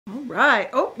right.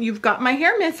 Oh, you've got my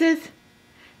hair, missus.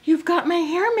 You've got my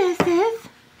hair, missus.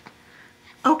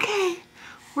 Okay,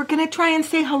 we're gonna try and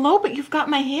say hello, but you've got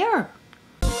my hair.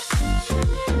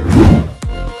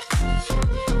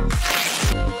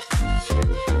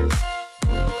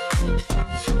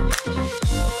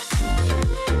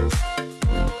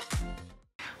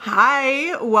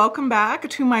 Hi, welcome back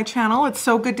to my channel. It's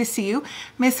so good to see you.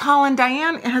 Miss Holland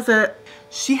Diane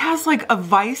she has like a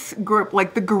vice grip,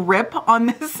 like the grip on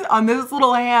this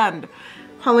little hand.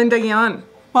 Holland Diane.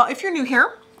 Well, if you're new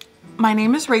here, my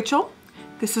name is Rachel.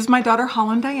 This is my daughter,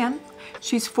 Holland Diane.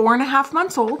 She's 4.5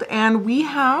 months old, and we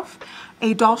have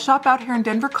a doll shop out here in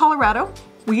Denver, Colorado.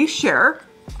 We share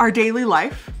our daily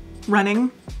life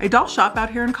running a doll shop out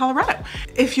here in Colorado.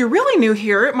 If you're really new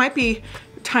here, it might be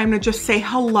time to just say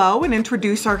hello and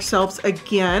introduce ourselves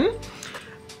again.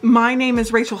 My name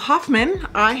is Rachel Hoffman.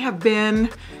 I have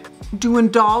been doing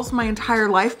dolls my entire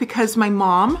life because my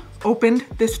mom opened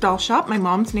this doll shop. My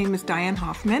mom's name is Diane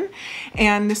Hoffman,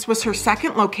 and this was her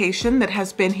second location that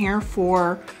has been here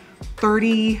for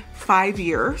 35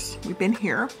 years. We've been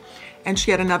here. And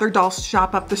she had another doll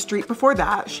shop up the street before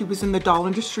that. She was in the doll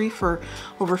industry for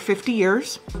over 50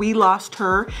 years. We lost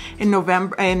her in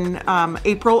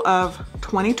April of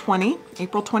 2020,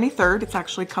 April 23rd. It's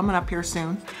actually coming up here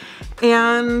soon.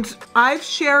 And I've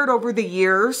shared over the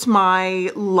years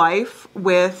my life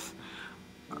with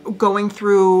going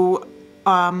through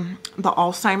the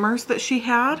Alzheimer's that she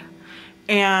had,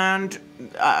 and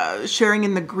sharing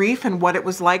in the grief and what it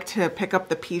was like to pick up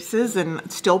the pieces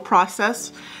and still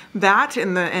process that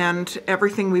and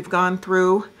everything we've gone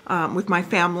through with my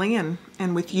family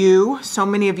and with you. So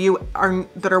many of you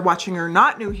that are watching are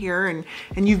not new here,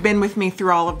 and you've been with me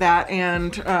through all of that,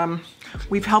 and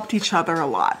we've helped each other a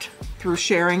lot through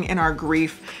sharing in our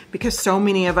grief, because so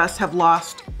many of us have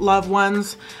lost loved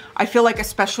ones. I feel like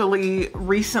especially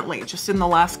recently, just in the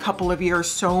last couple of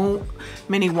years, so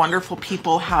many wonderful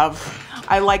people have,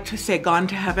 I like to say, gone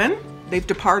to heaven. They've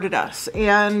departed us.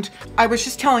 And I was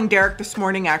just telling Derek this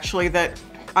morning actually that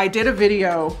I did a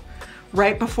video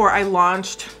right before I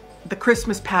launched the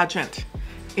Christmas pageant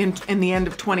in the end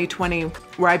of 2020,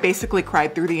 where I basically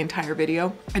cried through the entire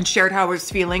video and shared how I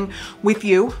was feeling with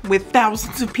you, with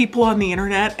thousands of people on the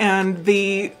internet, and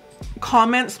the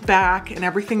comments back and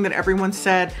everything that everyone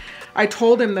said. I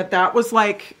told him that was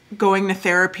like going to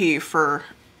therapy for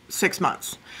 6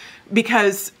 months,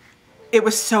 because it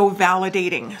was so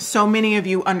validating. So many of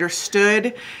you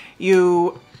understood.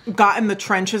 You got in the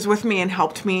trenches with me and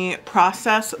helped me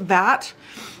process that.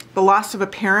 The loss of a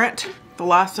parent, the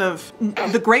loss of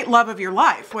the great love of your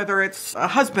life, whether it's a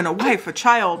husband, a wife, a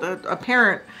child, a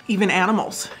parent, even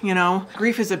animals, you know.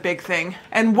 Grief is a big thing.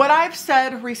 And what I've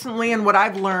said recently and what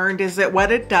I've learned is that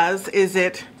what it does is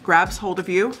it grabs hold of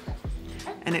you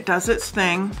and it does its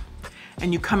thing,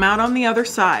 and you come out on the other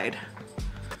side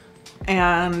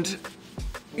and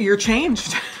you're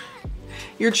changed.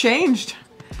 You're changed.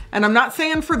 And I'm not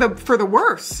saying for the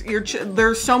worse.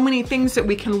 There's so many things that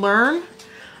we can learn.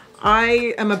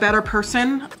 I am a better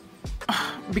person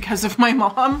because of my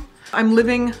mom. I'm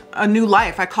living a new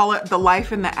life. I call it the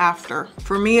life in the after.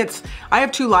 For me, I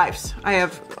have two lives. I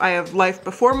have life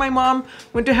before my mom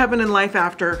went to heaven and life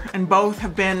after, and both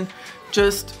have been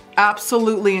just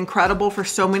absolutely incredible for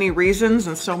so many reasons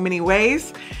and so many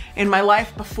ways. In my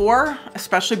life before,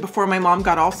 especially before my mom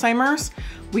got Alzheimer's,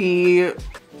 we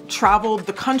traveled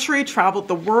the country, traveled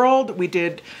the world. We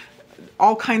did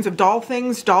all kinds of doll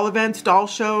things, doll events, doll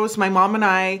shows. My mom and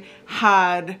I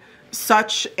had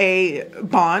such a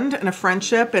bond and a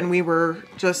friendship, and we were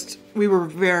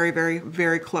very, very,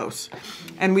 very close.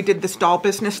 And we did this doll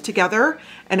business together,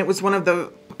 and it was one of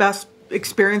the best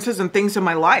experiences and things in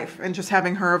my life, and just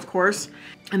having her, of course.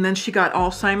 And then she got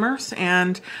Alzheimer's,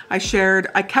 and I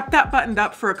kept that buttoned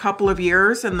up for a couple of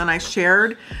years, and then I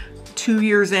shared 2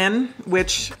 years in,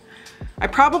 which I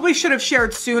probably should have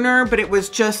shared sooner, but it was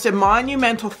just a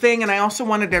monumental thing, and I also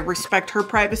wanted to respect her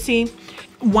privacy.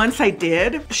 Once I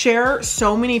did share,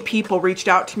 so many people reached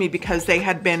out to me because they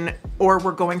had been or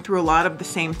were going through a lot of the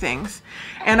same things.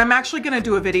 And I'm actually gonna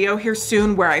do a video here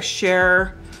soon where I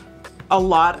share a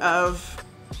lot of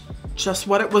just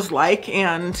what it was like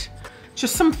and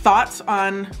just some thoughts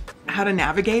on how to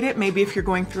navigate it, maybe if you're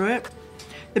going through it.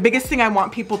 The biggest thing I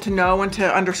want people to know and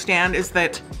to understand is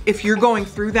that if you're going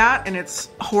through that and it's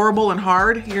horrible and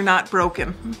hard, you're not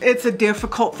broken. It's a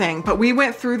difficult thing, but we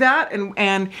went through that,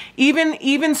 and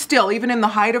even still, even in the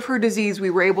height of her disease, we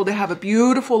were able to have a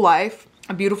beautiful life,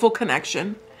 a beautiful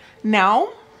connection. Now,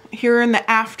 here in the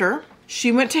after,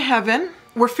 she went to heaven.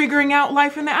 We're figuring out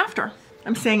life in the after.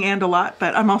 I'm saying "and" a lot,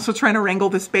 but I'm also trying to wrangle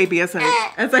this baby as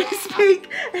I speak,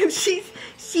 and she's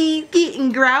She's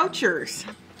getting grouchers.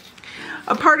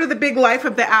 A part of the big life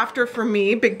of the after for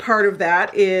me, big part of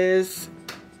that is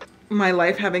my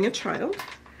life having a child.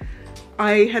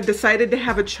 I had decided to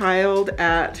have a child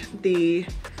at the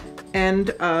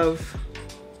end of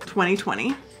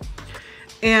 2020.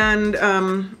 And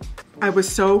I was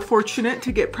so fortunate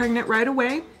to get pregnant right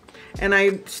away. And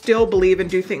I still believe and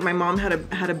do think my mom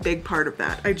had a big part of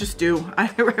that. I just do.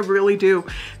 I really do.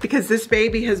 Because this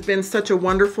baby has been such a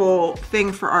wonderful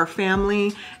thing for our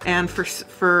family and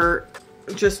for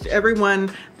just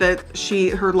everyone that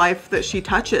her life that she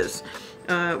touches.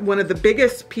 One of the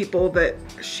biggest people that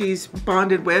she's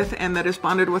bonded with and that has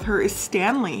bonded with her is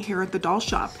Stanley here at the doll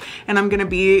shop. And I'm gonna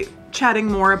be chatting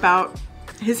more about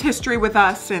his history with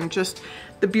us and just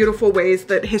the beautiful ways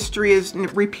that history is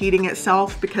repeating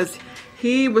itself, because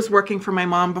he was working for my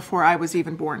mom before I was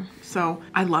even born. So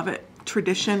I love it.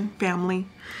 Tradition, family.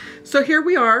 So here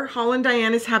we are. Holland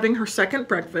Diane is having her second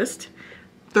breakfast.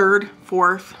 Third,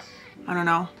 fourth, I don't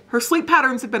know. Her sleep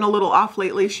patterns have been a little off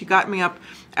lately. She got me up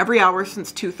every hour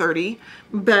since 2:30.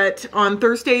 But on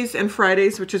Thursdays and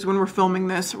Fridays, which is when we're filming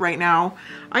this right now,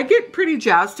 I get pretty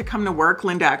jazzed to come to work.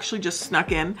 Linda actually just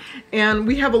snuck in. And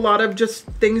we have a lot of just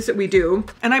things that we do.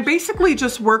 And I basically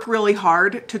just work really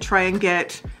hard to try and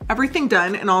get everything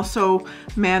done and also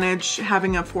manage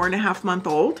having a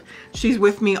 4.5-month-old. She's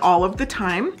with me all of the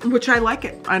time, which I like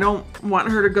it. I don't want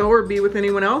her to go or be with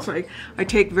anyone else. I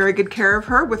take very good care of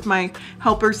her with my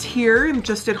helpers here and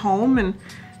just at home, and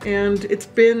it's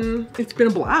been a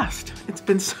blast. It's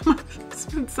been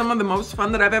some of the most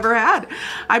fun that I've ever had.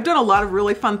 I've done a lot of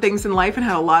really fun things in life and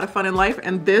had a lot of fun in life,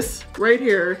 and this right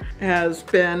here has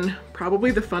been probably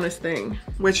the funnest thing,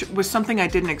 which was something I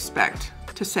didn't expect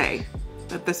to say,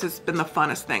 that this has been the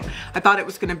funnest thing. I thought it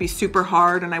was gonna be super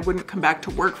hard and I wouldn't come back to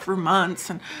work for months,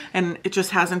 and it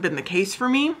just hasn't been the case for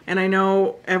me. And I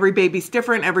know every baby's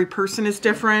different, every person is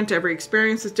different, every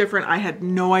experience is different. I had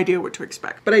no idea what to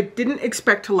expect, but I didn't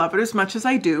expect to love it as much as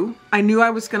I do. I knew I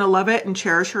was gonna love it and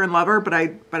cherish her and love her, but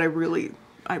I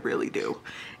really do.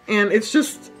 And it's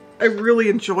just, I really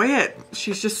enjoy it.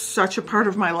 She's just such a part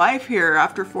of my life here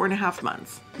after 4.5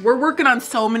 months. We're working on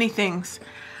so many things.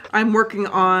 I'm working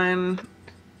on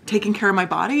taking care of my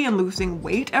body and losing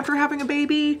weight after having a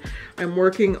baby. I'm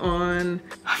working on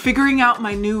figuring out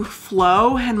my new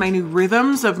flow and my new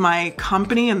rhythms of my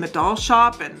company and the doll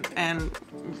shop and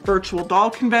virtual doll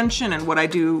convention and what I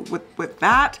do with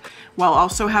that, while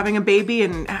also having a baby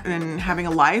and having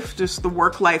a life, just the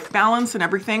work-life balance and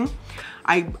everything.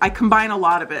 I combine a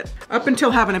lot of it. Up until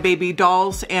having a baby,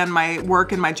 dolls and my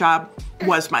work and my job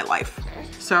was my life.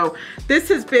 So this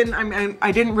has been,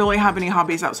 I didn't really have any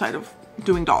hobbies outside of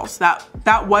doing dolls.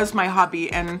 That was my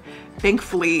hobby, and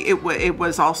thankfully it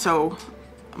was also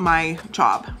my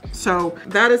job. So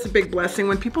that is a big blessing.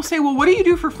 When people say, well, what do you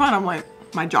do for fun? I'm like,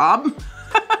 my job.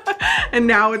 And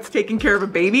now it's taking care of a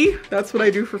baby. That's what I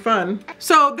do for fun.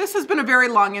 So this has been a very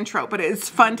long intro, but it's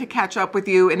fun to catch up with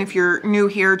you. And if you're new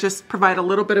here, just provide a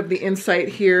little bit of the insight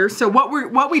here. So what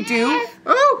we do,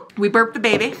 we burp the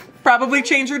baby, probably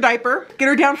change her diaper, get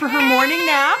her down for her morning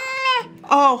nap.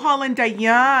 Oh, Holland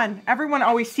Diane, everyone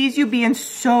always sees you being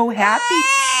so happy.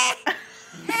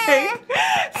 Okay,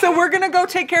 so we're gonna go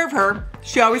take care of her.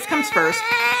 She always comes first,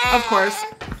 of course.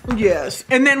 Yes,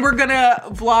 and then we're gonna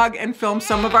vlog and film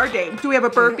some of our day. Do we have a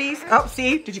burpees? Oh,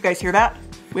 see, did you guys hear that?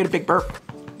 We had a big burp.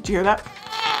 Did you hear that?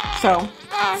 So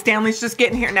Stanley's just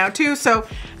getting here now too. So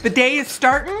the day is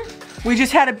starting. We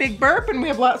just had a big burp and we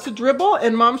have lots of dribble,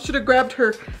 and Mom should have grabbed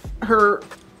her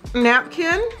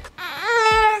napkin.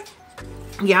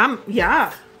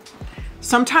 Yeah.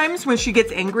 Sometimes when she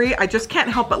gets angry, I just can't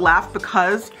help but laugh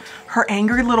because her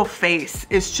angry little face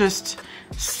is just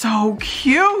so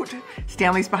cute.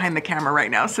 Stanley's behind the camera right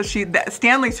now. So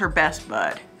Stanley's her best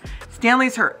bud.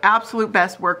 Stanley's her absolute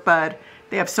best work bud.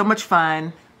 They have so much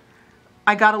fun.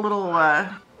 I got a little,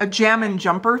 a jammin'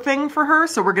 jumper thing for her.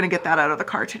 So we're gonna get that out of the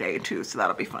car today too. So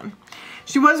that'll be fun.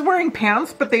 She was wearing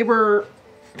pants, but they were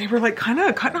like kind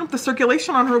of cutting off the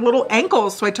circulation on her little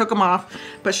ankles, so I took them off,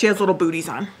 but she has little booties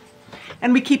on.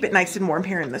 And we keep it nice and warm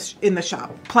here in the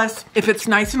shop. Plus, if it's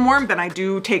nice and warm, then I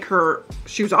do take her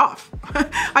shoes off.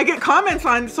 I get comments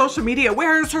on social media,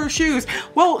 where's her shoes?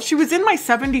 Well, she was in my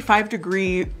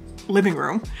 75-degree living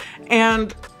room,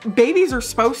 and babies are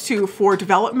supposed to, for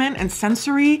development and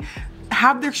sensory,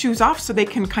 have their shoes off so they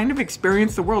can kind of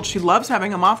experience the world. She loves having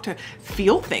them off to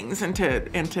feel things and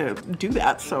to do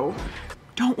that, so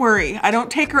don't worry. I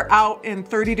don't take her out in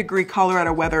 30-degree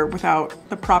Colorado weather without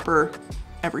the proper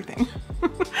everything.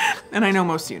 And I know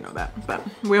most of you know that, but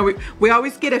we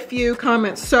always get a few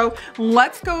comments. So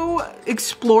let's go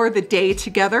explore the day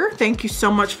together. Thank you so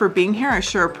much for being here. I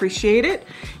sure appreciate it.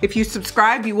 If you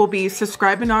subscribe, you will be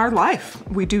subscribing to our life.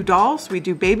 We do dolls, we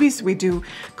do babies, we do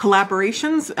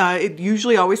collaborations. It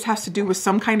usually always has to do with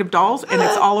some kind of dolls, and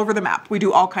it's all over the map. We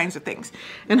do all kinds of things.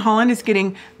 And Holland is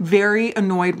getting very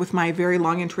annoyed with my very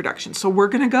long introduction. So we're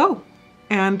gonna go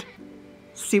and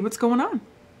see what's going on.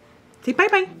 Say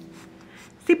bye-bye.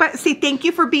 Say bye. Say thank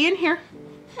you for being here.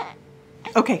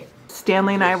 Okay,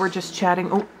 Stanley and I were just chatting.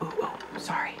 Oh,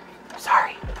 sorry.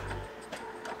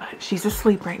 She's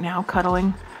asleep right now,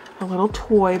 cuddling a little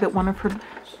toy that one of her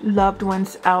loved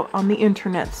ones out on the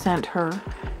internet sent her,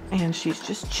 and she's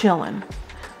just chilling.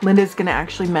 Linda's gonna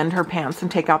actually mend her pants and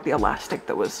take out the elastic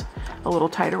that was a little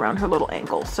tight around her little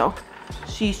ankle. So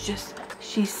she's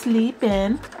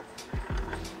sleeping.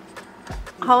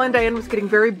 Holland Diane was getting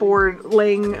very bored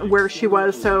laying where she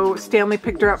was, so Stanley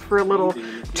picked her up for a little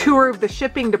tour of the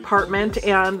shipping department,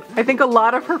 and I think a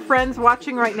lot of her friends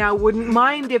watching right now wouldn't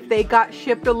mind if they got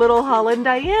shipped a little Holland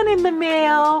Diane in the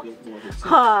mail.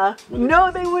 Huh? No,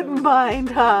 they wouldn't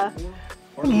mind, huh?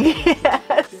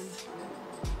 Yes.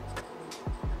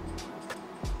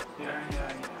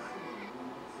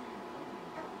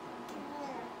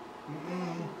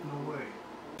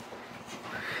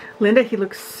 Linda, he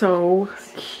looks so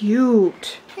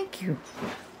cute. Thank you.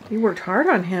 You worked hard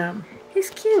on him.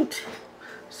 He's cute.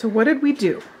 So what did we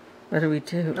do? What did we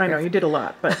do? I know you did a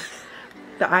lot, but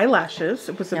the eyelashes,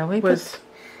 it was, looks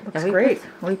great.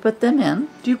 We put them in.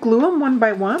 Do you glue them one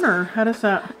by one, or how does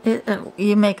that?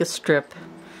 You make a strip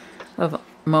of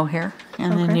mohair,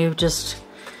 and then you just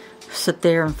sit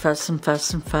there and fuss and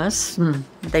fuss and fuss, and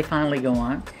they finally go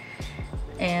on.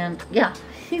 And yeah,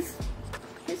 he's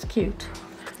cute.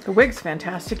 The wig's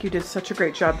fantastic. You did such a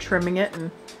great job trimming it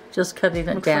and just cutting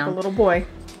it looks down. Like a little boy.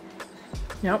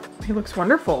 Yep, he looks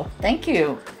wonderful. Thank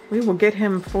you. We will get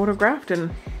him photographed and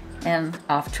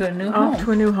off to a new home. Off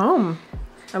to a new home.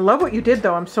 I love what you did,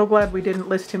 though. I'm so glad we didn't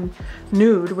list him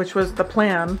nude, which was the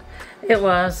plan. It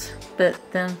was, but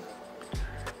then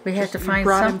we had to find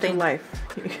brought something. Him to life.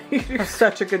 You did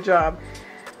such a good job.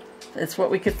 It's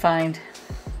what we could find.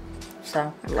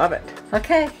 So I love it.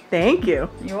 Okay. Thank you.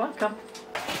 You're welcome.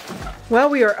 Well,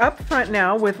 we are up front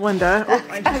now with Linda. Oh,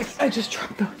 I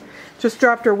just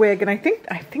dropped her wig, and I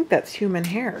think that's human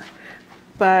hair.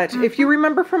 But if you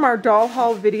remember from our doll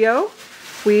haul video,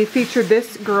 we featured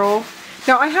this girl.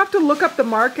 Now I have to look up the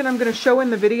mark, and I'm going to show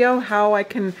in the video how I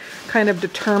can kind of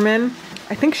determine.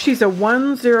 I think she's a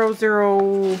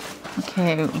 100.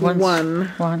 Okay,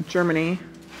 1 Germany.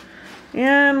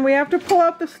 And we have to pull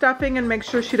out the stuffing and make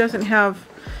sure she doesn't have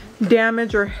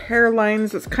damage or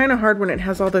hairlines. It's kind of hard when it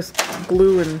has all this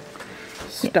glue and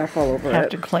stuff all over it. Have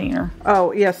to clean her.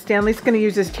 Oh, yes, Stanley's going to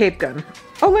use his tape gun.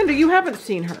 Oh, Linda, you haven't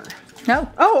seen her. No.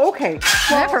 Oh, okay.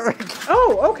 Well, never.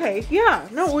 Oh, okay. Yeah.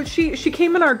 No, she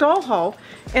came in our doll haul,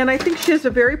 and I think she has a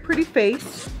very pretty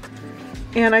face.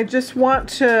 And I just want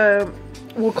to,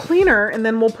 we'll clean her, and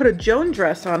then we'll put a Joan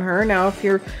dress on her. Now, if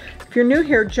you're new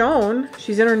here, Joan,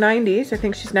 she's in her 90s. I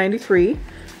think she's 93,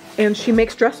 and she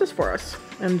makes dresses for us.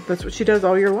 And that's what she does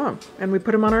all year long. And we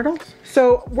put them on our dolls.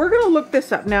 So we're going to look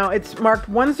this up. Now it's marked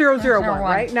 1001,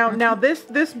 right? Now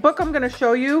this book I'm going to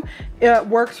show you, it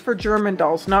works for German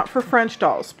dolls, not for French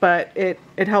dolls, but it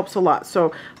helps a lot.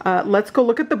 So let's go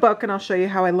look at the book, and I'll show you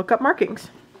how I look up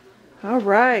markings. All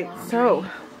right. So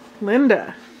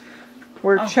Linda,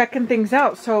 we're checking things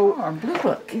out. So our blue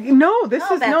book. No, this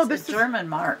is the German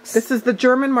marks. This is the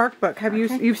German mark book. Have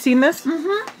you've seen this?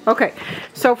 Mm-hmm. Okay.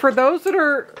 So for those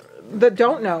that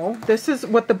don't know, this is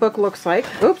what the book looks like.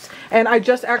 Oops. And I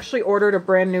just actually ordered a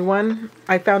brand new one.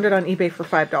 I found it on eBay for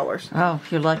 $5. Oh,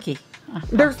 you're lucky.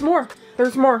 There's more.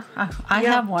 There's more. I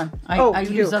have one. I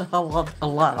use it a lot. A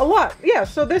lot. Yeah.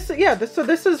 So this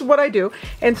is what I do.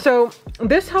 And so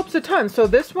this helps a ton. So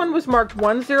this one was marked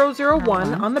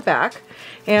 1001 on the back,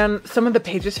 and some of the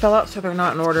pages fell out, so they're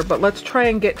not in order, but let's try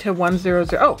and get to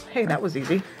 100. Oh, hey, that was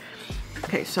easy.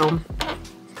 Okay, so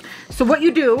what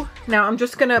you do, now I'm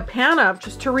just gonna pan up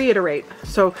just to reiterate.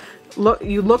 So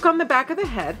you look on the back of the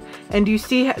head, and do you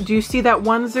see that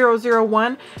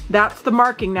 1001? That's the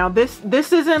marking. Now this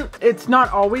isn't, it's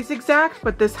not always exact,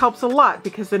 but this helps a lot,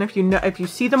 because then if you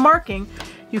see the marking,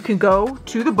 you can go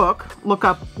to the book, look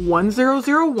up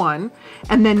 1001,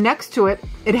 and then next to it,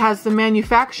 it has the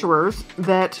manufacturers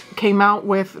that came out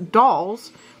with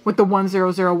dolls with the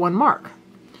 1001 mark.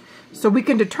 So we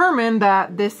can determine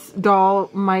that this doll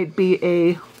might be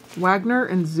a Wagner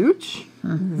and Zooch,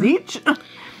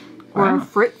 or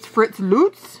Fritz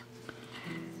Lutz.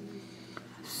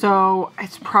 So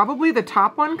it's probably the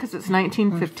top one because it's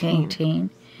 1915.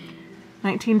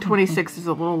 1926 is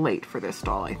a little late for this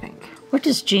doll, I think. What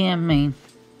does GM mean?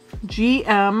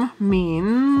 GM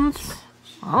means,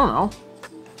 I don't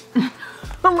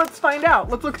know. Let's find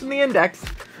out. Let's look in the index.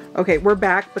 Okay, we're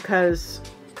back because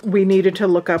we needed to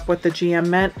look up what the GM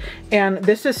meant. And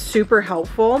this is super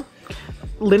helpful.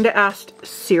 Linda asked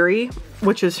Siri,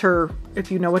 which is her,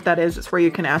 if you know what that is, it's where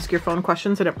you can ask your phone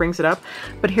questions and it brings it up.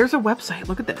 But here's a website.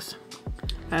 Look at this.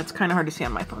 That's kind of hard to see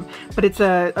on my phone. But it's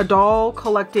a doll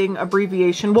collecting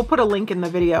abbreviation. We'll put a link in the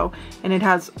video. And it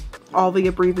has all the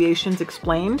abbreviations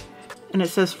explained. And it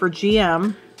says for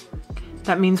GM,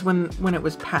 that means when it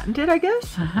was patented, I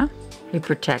guess? Uh-huh. A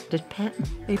protected patent.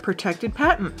 A protected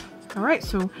patent. All right,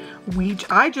 so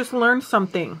I just learned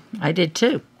something. I did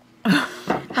too.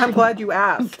 I'm glad you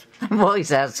asked. I'm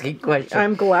always asking questions.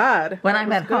 I'm glad. When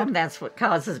I'm at home, that's what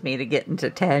causes me to get into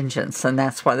tangents, and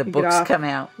that's why the books come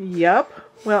out. Yep.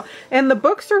 Well, and the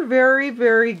books are very,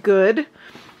 very good.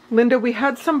 Linda, we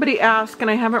had somebody ask, and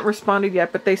I haven't responded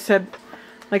yet, but they said,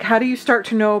 like, how do you start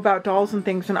to know about dolls and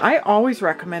things? And I always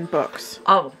recommend books.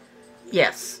 Oh,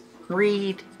 yes.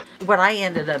 Read. What I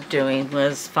ended up doing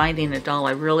was finding a doll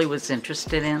I really was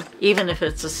interested in, even if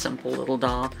it's a simple little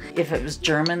doll. If it was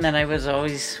German, then I was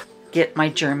always get my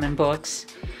German books,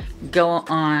 go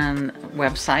on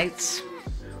websites,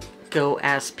 go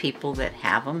ask people that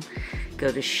have them,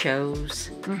 go to shows,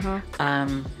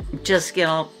 just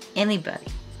get anybody.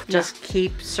 Just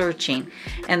keep searching.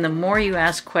 And the more you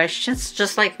ask questions,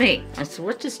 just like me. I said,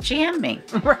 what does GM mean?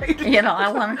 Right. You know, I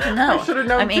wanted to know. I should have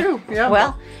known too. Yeah.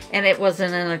 Well, and it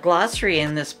wasn't in a glossary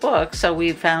in this book, so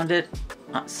we found it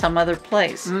some other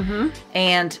place.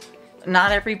 And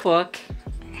not every book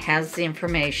has the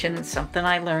information. And something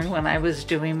I learned when I was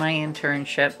doing my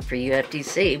internship for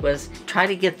UFDC was try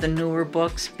to get the newer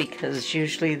books because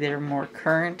usually they're more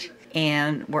current.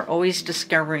 And we're always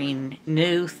discovering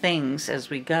new things as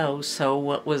we go. So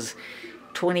what was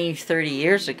 20, 30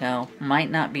 years ago might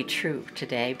not be true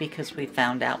today because we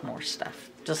found out more stuff.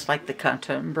 Just like the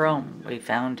Canton and Brome, we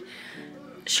found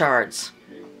shards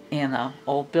in an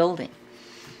old building.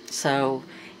 So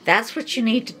that's what you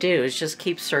need to do is just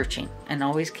keep searching and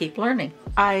always keep learning.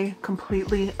 I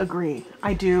completely agree.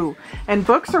 I do. And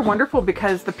books are wonderful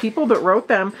because the people that wrote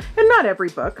them, and not every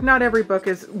book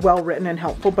is well written and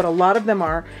helpful, but a lot of them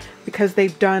are because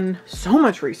they've done so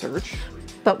much research.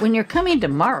 But when you're coming to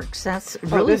Marx, that's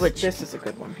really this is a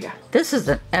good one, yeah. This is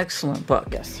an excellent book.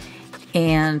 Yes.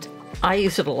 And I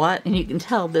use it a lot, and you can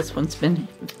tell this one's been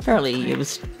fairly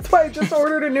used. That's why I just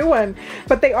ordered a new one.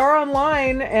 But they are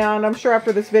online, and I'm sure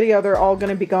after this video they're all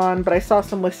going to be gone. But I saw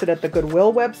some listed at the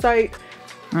Goodwill website,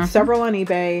 several on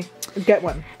eBay. Get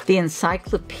one. The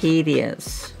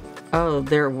encyclopedias. Oh,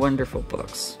 they're wonderful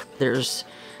books. There's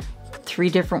 3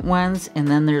 different ones, and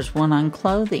then there's one on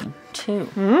clothing, too.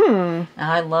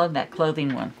 I love that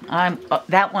clothing one.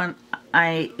 That one...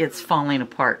 it's falling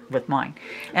apart with mine,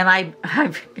 and I've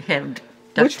had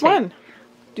which one?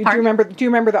 Do you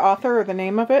remember the author or the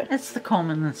name of it? It's the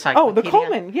Coleman Encyclopedia. Oh, the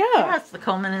Coleman, yeah. Yeah, it's the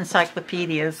Coleman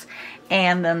Encyclopedias,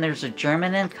 and then there's a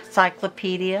German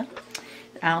encyclopedia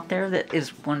out there that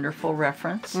is wonderful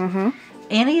reference.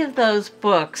 Any of those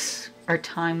books are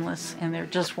timeless, and they're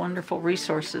just wonderful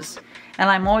resources. And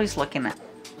I'm always looking at.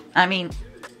 I mean,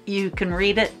 you can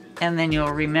read it, and then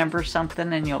you'll remember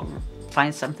something, and you'll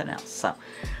find something else. So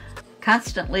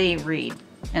constantly read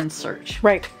and search.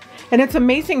 Right. And it's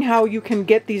amazing how you can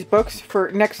get these books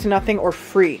for next to nothing or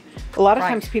free. A lot of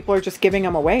times people are just giving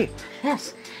them away.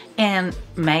 Yes. And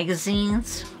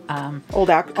magazines. Old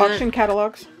auction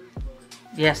catalogs.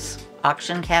 Yes.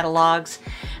 Auction catalogs.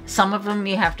 Some of them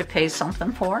you have to pay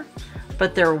something for.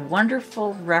 But they're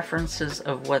wonderful references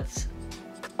of what's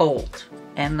old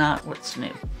and not what's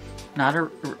new. Not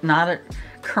a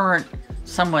current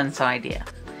someone's idea.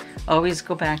 Always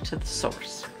go back to the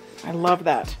source. I love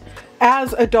that.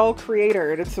 As a doll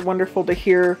creator, it's wonderful to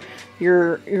hear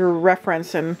your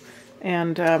reference and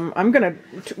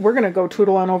we're gonna go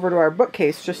tootle on over to our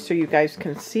bookcase just so you guys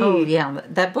can see. Oh yeah,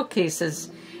 that bookcase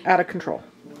is out of control.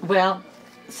 Well,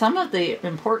 some of the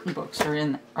important books are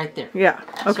in right there. Yeah.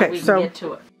 Okay. So we can get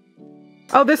to it.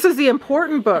 Oh, this is the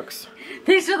important books.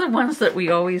 These are the ones that we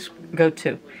always go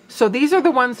to. So these are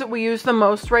the ones that we use the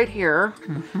most right here.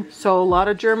 So a lot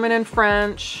of German and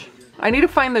French. I need to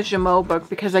find the Gemot book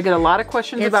because I get a lot of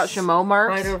questions about Gemot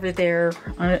marks. Right over there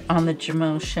on the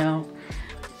Gemot shelf.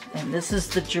 And this is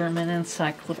the German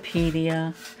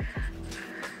Encyclopedia.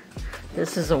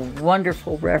 This is a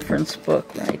wonderful reference book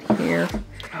right here.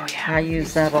 Oh yeah. I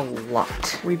use that a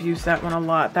lot. We've used that one a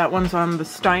lot. That one's on the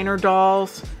Steiner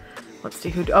dolls. let's see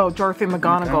who, oh, Dorothy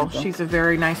McGonagall. She's a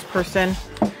very nice person.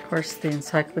 Of course, the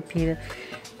Encyclopedia.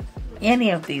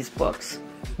 Any of these books,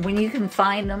 when you can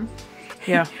find them.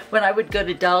 Yeah. When I would go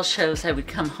to doll shows, I would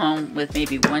come home with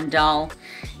maybe one doll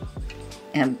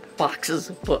and boxes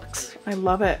of books. I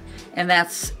love it. And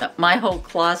that's my whole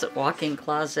closet, walk-in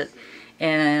closet,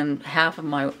 and half of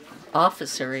my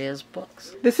office area is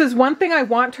books. This is one thing I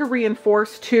want to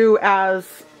reinforce too,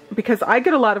 because I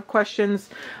get a lot of questions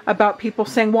about people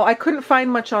saying, well, I couldn't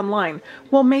find much online.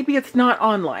 Well, maybe it's not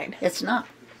online. It's not.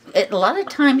 A lot of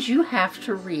times you have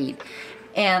to read.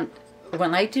 And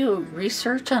when I do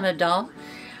research on a doll,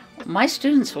 my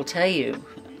students will tell you,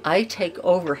 I take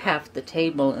over half the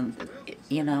table, and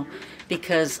you know,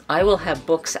 because I will have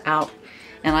books out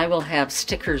and I will have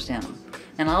stickers in them,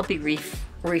 and I'll be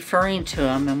referring to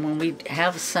them. And when we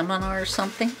have a seminar or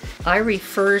something, I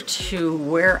refer to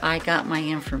where I got my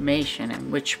information and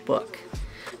which book,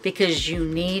 because you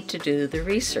need to do the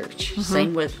research.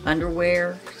 Same with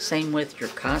underwear, same with your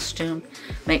costume.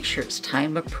 Make sure it's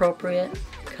time appropriate,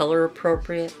 color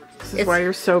appropriate. This is why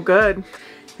you're so good.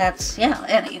 That's, yeah,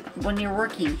 and when you're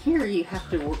working here, you have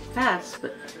to work fast,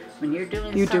 but when you're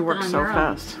doing you something do work on so your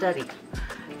fast. own, study.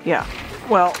 Yeah,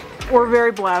 well, we're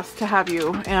very blessed to have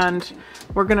you, and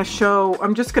we're gonna show,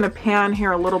 I'm just gonna pan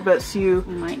here a little bit so you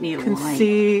might need a can light.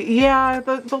 see. Yeah,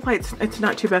 the lights, it's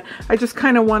not too bad. I just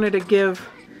kind of wanted to give,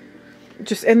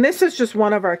 and this is just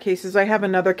one of our cases. I have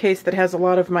another case that has a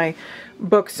lot of my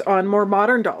books on more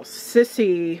modern dolls.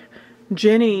 Sissy,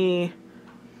 Ginny,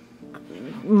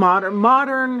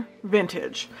 modern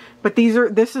vintage. But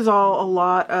this is all a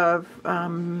lot of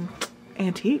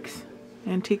antique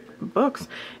books,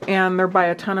 and they're by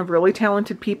a ton of really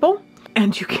talented people,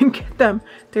 and you can get them.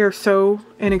 They're so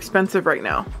inexpensive right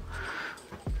now.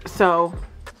 So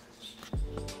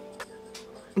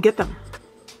get them.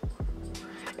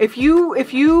 If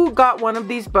you got one of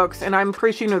these books, and I'm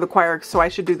preaching to the choir, so I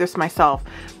should do this myself,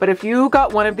 but if you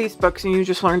got one of these books and you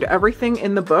just learned everything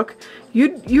in the book,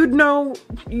 you'd know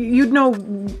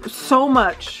so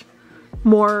much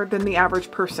more than the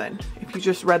average person if you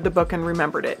just read the book and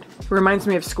remembered it. It reminds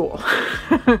me of school.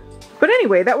 But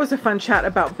anyway, that was a fun chat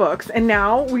about books, and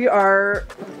now we are,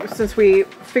 since we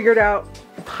figured out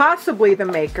possibly the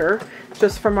maker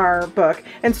just from our book.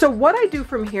 And so what I do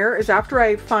from here is, after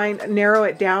I narrow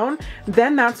it down,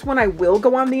 then that's when I will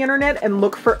go on the internet and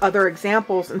look for other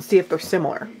examples and see if they're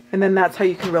similar. And then that's how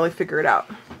you can really figure it out.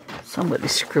 Somebody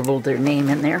scribbled their name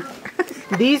in there.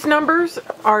 These numbers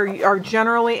are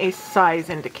generally a size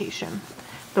indication.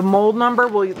 The mold number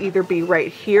will either be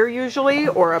right here usually,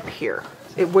 or up here.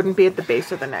 It wouldn't be at the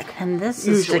base of the neck. And this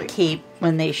usually. is to keep,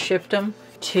 when they shipped them,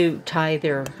 to tie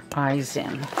their eyes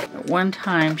in. At one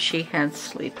time she had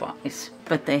sleep eyes,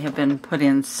 but they have been put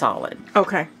in solid.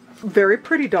 Okay. Very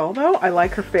pretty doll though. I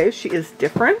like her face. She is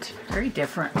different. Very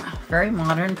different. Very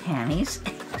modern panties.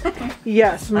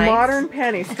 Yes, nice. Modern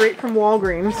panties, straight from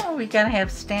Walgreens. Oh, we gotta have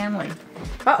Stanley.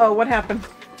 Uh-oh, what happened?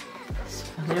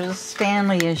 There's a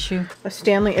Stanley issue. A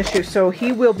Stanley issue. So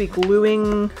he will be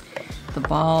gluing the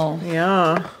ball.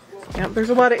 Yeah. Yep, there's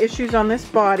a lot of issues on this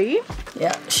body.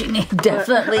 Yeah, she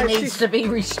definitely needs to be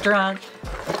restrung.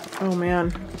 Oh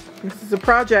man, this is a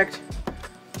project.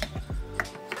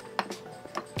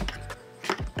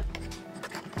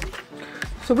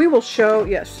 So we will show,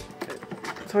 yes,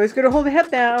 it's always good to hold the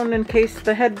head down in case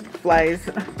the head flies.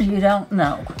 You don't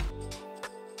know.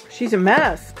 She's a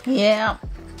mess. Yeah,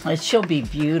 she'll be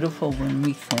beautiful when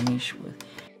we finish with.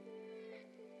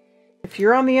 If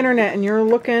you're on the internet and you're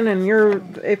looking, and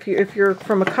if you're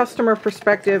from a customer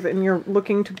perspective and you're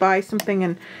looking to buy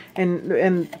something,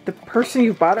 and the person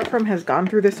you bought it from has gone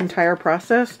through this entire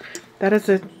process, that is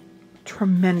a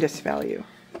tremendous value.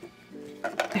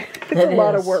 It's a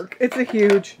lot of work. It's a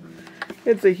huge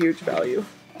value.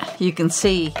 You can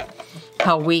see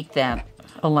how weak that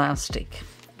elastic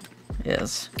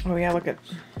is. Oh yeah, look at.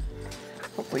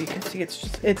 Hopefully you can see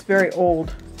it's very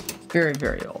old. Very,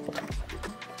 very old.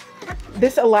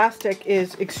 This elastic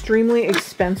is extremely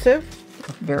expensive.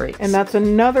 Very expensive. And that's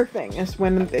another thing, is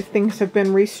when things have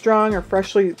been restrung, or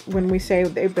when we say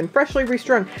they've been freshly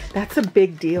restrung, that's a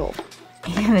big deal.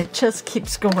 And it just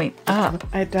keeps going up.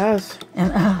 It does.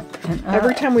 And up and up.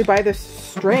 Every time we buy this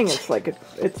string, it's like a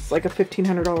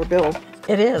 $1,500 bill.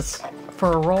 It is,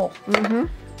 for a roll. Mm-hmm.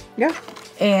 Yeah.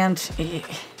 And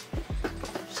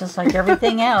it's just like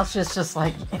everything else, it's just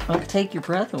like, it'll take your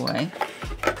breath away.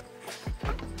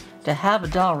 To have a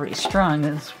doll restrung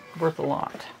is worth a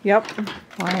lot. Yep.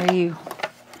 Why are you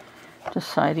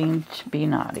deciding to be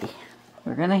naughty?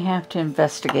 We're going to have to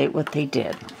investigate what they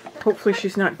did. Hopefully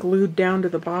she's not glued down to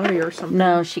the body or something.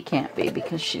 No, she can't be,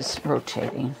 because she's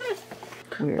rotating.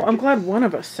 weird. Well, I'm glad one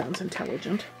of us sounds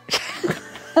intelligent.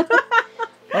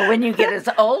 Well, when you get as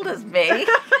old as me,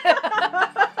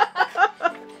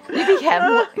 you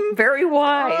become very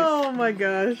wise. Oh my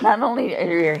gosh. Not only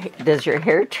does your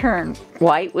hair turn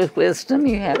white with wisdom,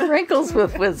 you have wrinkles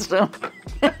with wisdom.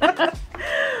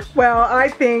 Well, I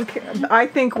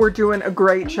think we're doing a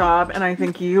great job, and I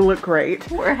think you look great.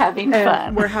 We're having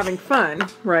fun. We're having fun,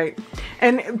 right?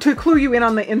 And to clue you in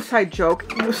on the inside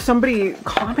joke, somebody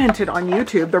commented on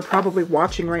YouTube. They're probably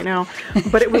watching right now,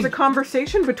 but it was a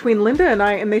conversation between Linda and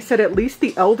I, and they said at least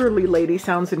the elderly lady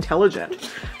sounds intelligent.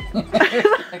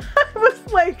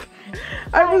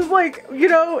 I was like, you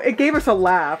know, it gave us a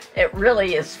laugh. It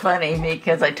really is funny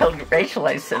because I told Rachel,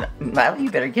 I said, well,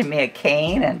 you better give me a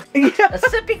cane and a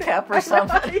sippy cup or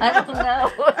something. I don't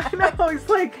know. I know. It's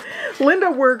like,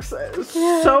 Linda works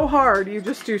so hard. You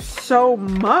just do so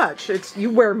much. You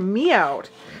wear me out.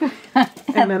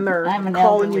 And then they're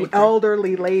calling you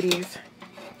elderly ladies.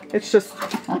 It's just...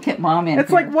 I'll get Mom in. It's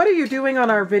here. like, what are you doing on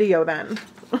our video then?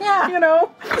 Yeah. You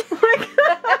know?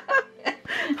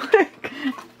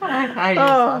 I just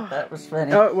thought that was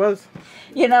funny. Oh, it was.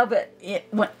 You know, but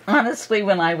honestly,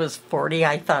 when I was 40,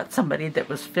 I thought somebody that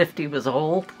was 50 was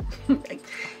old.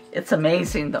 It's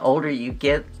amazing. The older you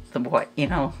get, the more, you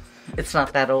know, it's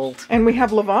not that old. And we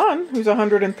have LaVon, who's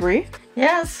 103.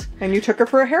 Yes. And you took her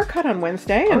for a haircut on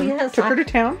Wednesday and took her to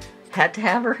town. Had to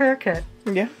have her haircut.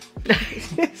 Yeah.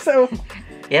 So...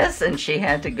 Yes, and she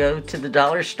had to go to the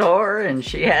dollar store, and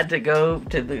she had to go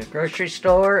to the grocery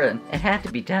store, and it had to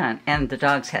be done. And the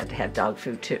dogs had to have dog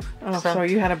food, too. Oh, so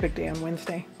you had a big day on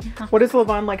Wednesday. What does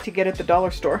LaVon like to get at the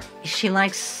dollar store? She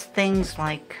likes things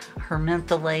like her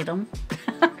mentholatum.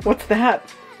 What's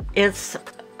that? It's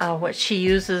what she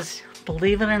uses,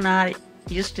 believe it or not,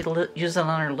 used to use it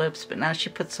on her lips, but now she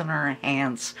puts it on her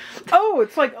hands. Oh,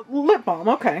 it's like lip balm.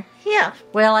 Okay. Yeah.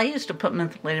 Well, I used to put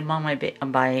mentholatum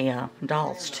on my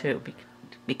dolls too,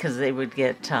 because they would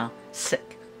get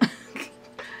sick.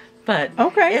 But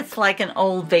okay, it's like an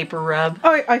old vapor rub.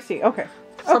 Oh, I see. Okay.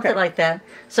 Something like that.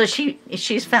 So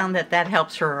she's found that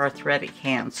helps her arthritic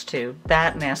hands too.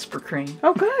 That and Aspercreme.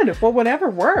 Oh, good. Well, whatever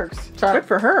works. So, good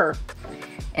for her.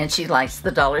 And she likes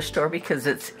the dollar store because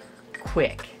it's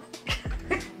quick.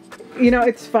 You know,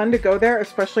 it's fun to go there,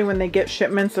 especially when they get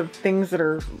shipments of things that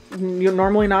are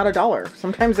normally not $1.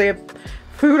 Sometimes they have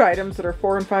food items that are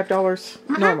 $4 and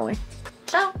 $5 normally.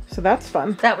 So that's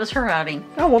fun. That was her outing.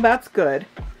 Oh, well, that's good.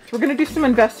 So we're going to do some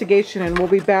investigation, and we'll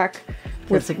be back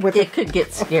with it could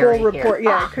get scary. A full report. Here.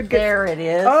 Yeah, it could get. There it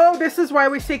is. Oh, this is why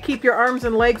we say keep your arms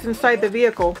and legs inside the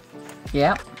vehicle.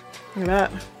 Yep. Look at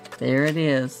that. There it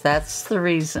is. That's the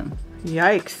reason.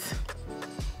 Yikes.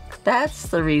 That's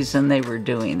the reason they were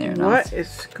doing their What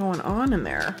is going on in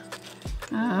there?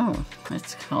 Oh,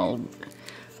 it's called...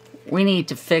 We need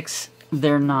to fix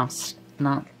their naughtiness.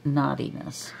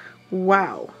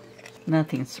 Wow.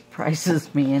 Nothing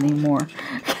surprises me anymore.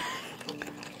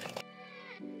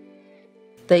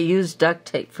 They use duct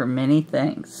tape for many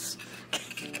things.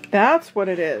 That's what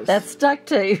it is. That's duct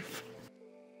tape.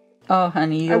 Oh,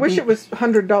 honey. I wish it was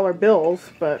 $100 bills,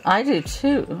 but... I do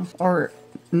too. Or...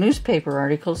 newspaper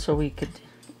articles so we could...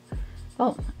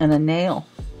 Oh, and a nail.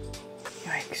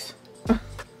 Yikes.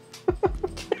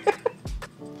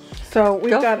 So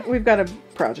we've got a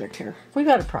project here. We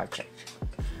got a project.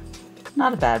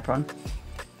 Not a bad one.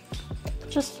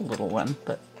 Just a little one,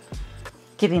 but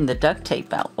getting the duct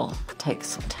tape out will take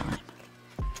some time.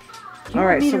 All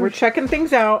right, so we're checking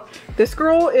things out. This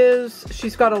girl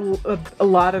she's got a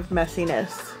lot of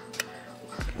messiness,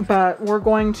 but we're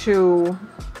going to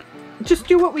just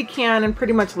do what we can and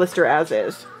pretty much list her as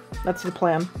is. That's the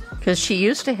plan. Because she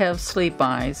used to have sleep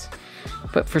eyes,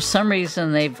 but for some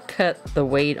reason they've cut the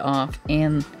weight off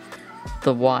and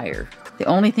the wire. The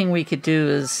only thing we could do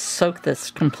is soak this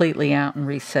completely out and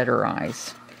reset her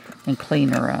eyes and clean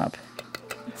her up.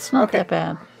 It's not that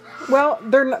bad. Well,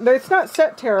 it's not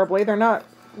set terribly. They're not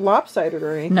lopsided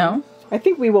or anything. No. I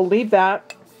think we will leave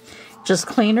that. Just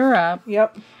clean her up.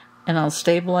 Yep. And I'll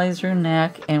stabilize her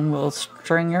neck, and we'll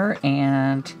string her,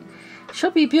 and she'll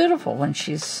be beautiful when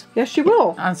she's... Yes, she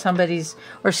will. On somebody's...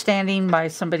 Or standing by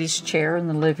somebody's chair in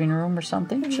the living room or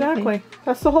something. Exactly.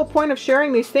 That's the whole point of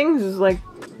sharing these things is like...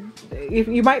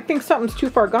 You might think something's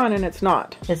too far gone, and it's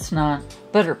not. It's not.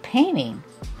 But her painting,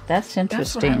 that's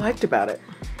interesting. That's what I liked about it.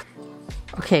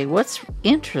 Okay, what's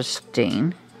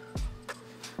interesting...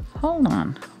 Hold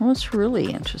on. What's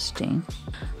really interesting?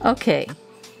 Okay.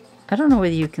 I don't know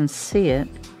whether you can see it.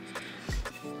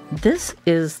 This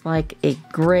is like a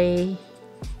gray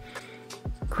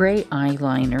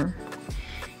eyeliner.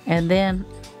 And then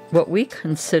what we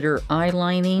consider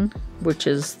eyelining, which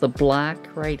is the black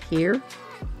right here.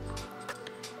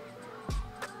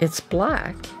 it's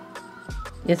black.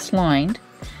 It's lined.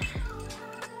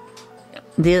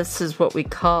 This is what we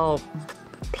call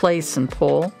place and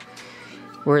pull,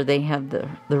 where they have the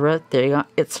red there.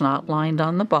 It's not lined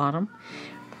on the bottom,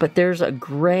 but there's a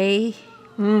gray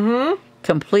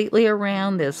completely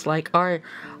around this, like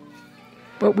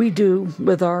what we do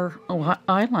with our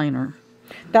eyeliner.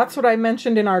 That's what I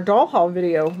mentioned in our doll haul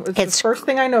video. It's the first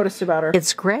thing I noticed about her.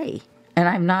 It's gray, and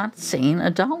I've not seen a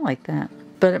doll like that.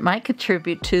 But it might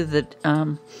contribute to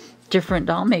the different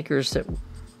doll makers that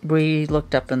we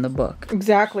looked up in the book.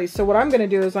 Exactly. So what I'm going to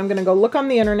do is I'm going to go look on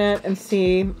the internet and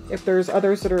see if there's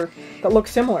others that look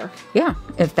similar. Yeah,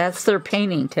 if that's their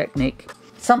painting technique.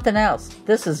 Something else.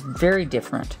 This is very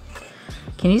different.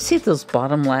 Can you see those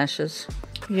bottom lashes?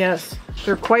 Yes.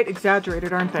 They're quite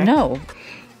exaggerated, aren't they? No.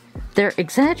 They're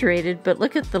exaggerated, but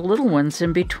look at the little ones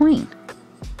in between.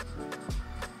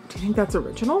 Do you think that's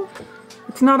original?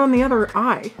 It's not on the other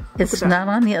eye. It's not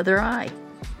on the other eye.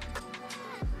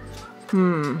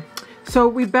 So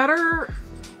we better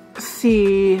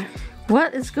see...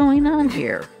 What is going on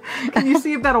here? Can you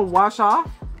see if that'll wash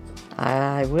off?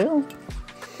 I will.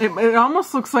 It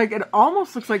almost looks like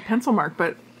pencil mark,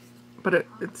 but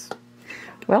it's...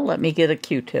 Well, let me get a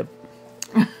Q-tip.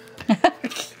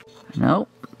 Nope,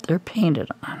 they're painted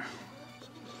on.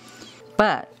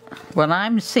 But what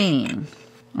I'm seeing,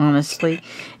 honestly,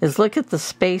 is look at the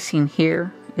spacing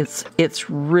here. It's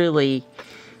really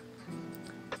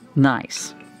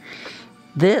nice.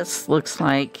 This looks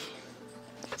like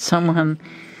someone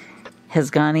has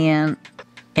gone in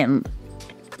and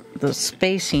the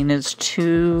spacing is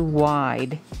too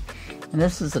wide. And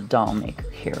this is a doll maker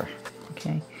here,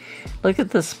 okay? Look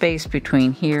at the space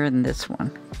between here and this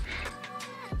one.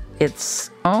 It's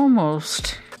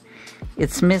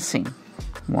missing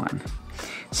one.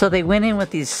 So they went in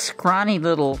with these scrawny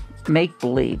little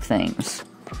make-believe things.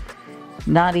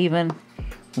 Not even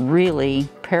really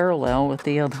parallel with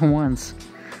the other ones.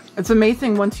 It's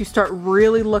amazing once you start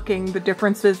really looking, the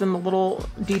differences in the little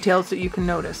details that you can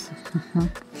notice.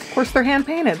 Of course, they're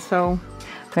hand-painted, so...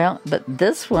 Well, but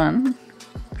this one,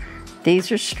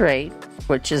 these are straight,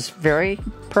 which is very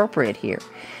appropriate here.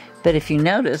 But if you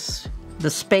notice, the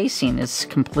spacing is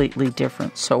completely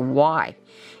different. So why?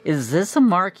 Is this a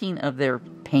marking of their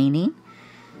painting?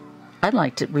 I'd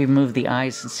like to remove the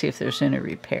eyes and see if there's any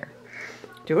repair.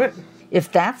 Do it. If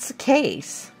that's the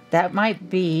case, that might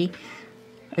be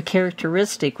a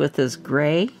characteristic with this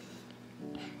gray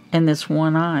and this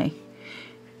one eye.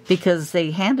 Because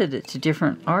they handed it to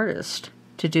different artists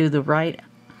to do the right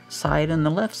side and the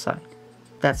left side.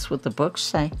 That's what the books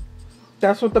say.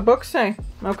 That's what the books say.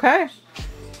 Okay.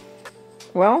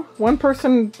 Well, one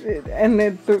person, and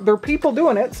they're people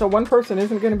doing it, so one person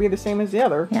isn't going to be the same as the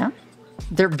other. Yeah.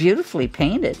 They're beautifully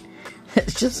painted.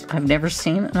 It's just, I've never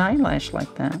seen an eyelash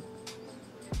like that.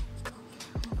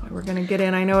 We're going to get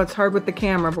in. I know it's hard with the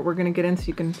camera, but we're going to get in so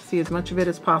you can see as much of it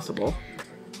as possible.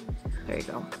 There you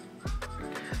go.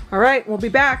 All right, we'll be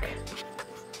back.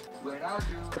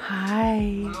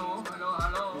 Hi.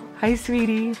 Hi,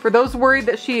 sweetie. For those worried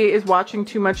that she is watching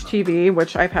too much TV,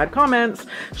 which I've had comments,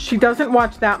 she doesn't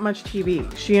watch that much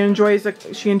TV. She enjoys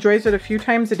it a few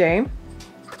times a day,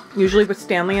 usually with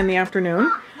Stanley in the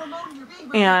afternoon,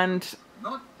 and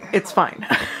it's fine.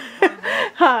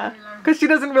 Because she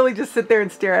doesn't really just sit there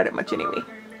and stare at it much anyway.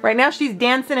 Right now she's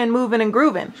dancing and moving and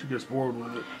grooving. She gets bored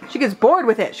with it. She gets bored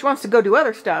with it. She wants to go do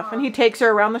other stuff, and he takes her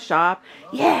around the shop.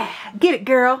 Yeah, get it,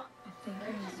 girl.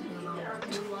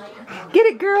 Get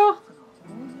it, girl.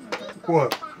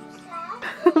 What?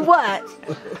 What?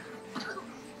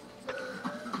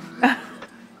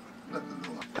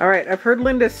 All right, I've heard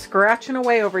Linda scratching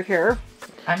away over here.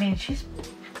 I mean,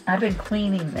 I've been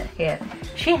cleaning the head.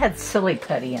 She had silly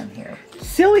putty in here.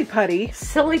 Silly putty?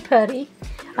 Silly putty.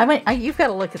 I mean, you've got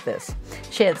to look at this.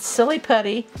 She had silly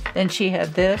putty, then she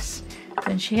had this,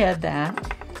 then she had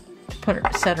that to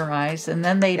set her eyes, and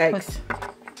then they Yikes.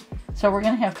 So we're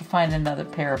going to have to find another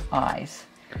pair of eyes,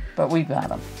 but we've got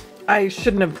them. I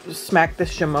shouldn't have smacked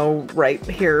this chameau right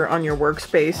here on your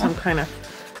workspace. I'm kind of...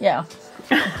 Yeah.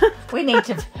 We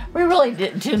really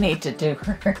do need to do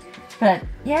her. But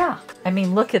yeah, I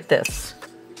mean, look at this.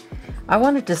 I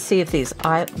wanted to see if this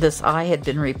eye had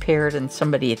been repaired and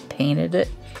somebody had painted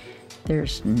it.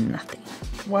 There's nothing.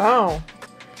 Wow.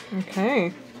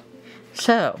 Okay.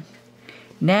 So,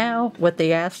 now what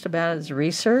they asked about is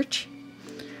research.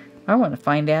 I want to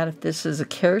find out if this is a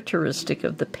characteristic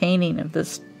of the painting of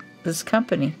this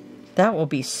company. That will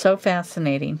be so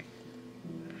fascinating.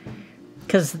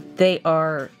 Because they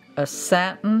are a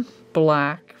satin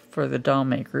black for the doll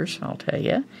makers, I'll tell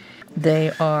you.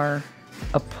 They are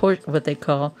a push, what they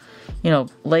call,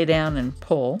 lay down and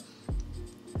pull.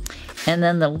 And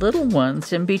then the little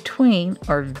ones in between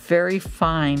are very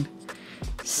fine,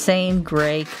 same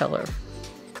gray color.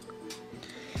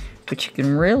 But you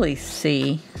can really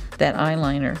see that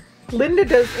eyeliner. Linda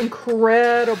does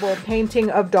incredible painting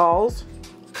of dolls.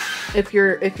 If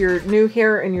you're new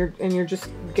here and you're just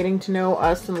getting to know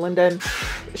us and Linda,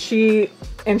 she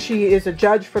is a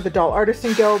judge for the Doll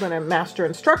Artisan Guild and a master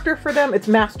instructor for them. It's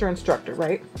master instructor,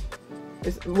 right?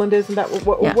 Linda, isn't that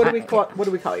what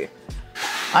do we call you?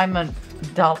 I'm a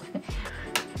doll.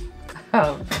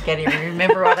 Oh, I can't even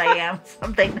remember what I am.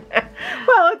 Something.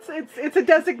 Well, it's a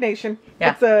designation.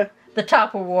 Yeah. It's the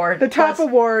top award. The top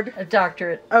award. A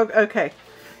doctorate. Oh, okay.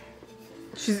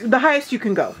 She's the highest you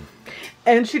can go.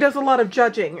 And she does a lot of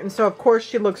judging, and so of course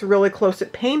she looks really close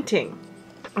at painting.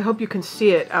 I hope you can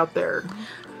see it out there.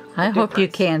 I hope you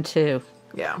can too.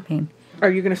 Yeah. Are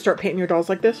you going to start painting your dolls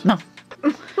like this? No.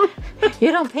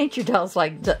 You don't paint your dolls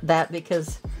like that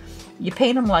because you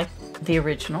paint them like the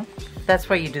original. That's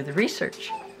why you do the research.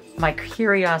 My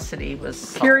curiosity was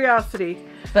solved. Curiosity.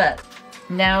 But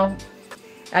now,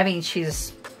 I mean,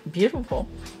 she's beautiful.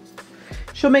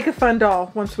 She'll make a fun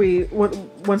doll once we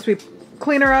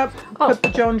clean her up, put the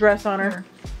Joan dress on her.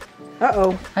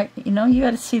 Uh-oh. You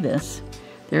got to see this.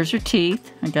 There's her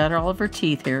teeth. I got all of her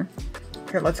teeth here.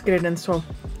 Here, let's get it in so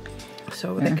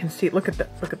they can see. Look at that.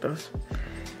 Look at those.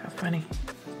 How funny.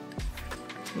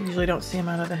 You usually don't see them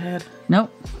out of the head.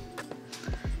 Nope.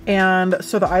 And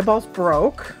so the eyeballs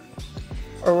broke,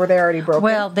 or were they already broken?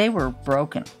 Well, they were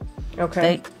broken.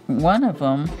 Okay. One of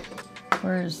them,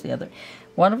 where's the other?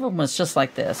 One of them was just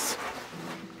like this.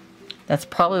 That's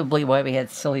probably why we had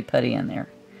silly putty in there.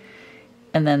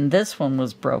 And then this one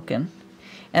was broken.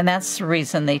 And that's the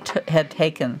reason they had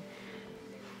taken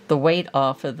the weight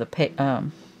off of the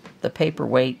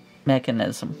paperweight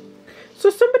mechanism. So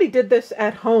somebody did this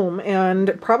at home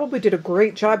and probably did a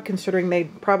great job considering they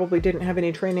probably didn't have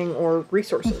any training or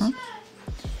resources. Mm-hmm.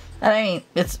 And I mean,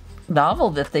 it's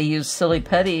novel that they use silly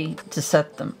putty to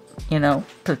set them,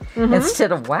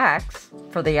 instead of wax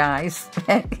for the eyes.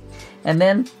 And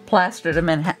then plastered them,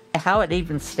 and how it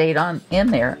even stayed on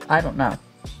in there, I don't know.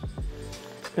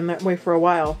 It's been that way for a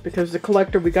while because the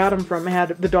collector we got them from had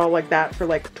the doll like that for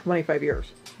like 25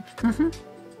 years. Mm-hmm.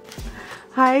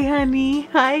 Hi, honey.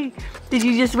 Hi. Did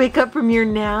you just wake up from your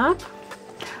nap?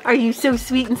 Are you so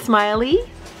sweet and smiley?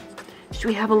 Should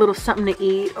we have a little something to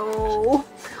eat? Oh,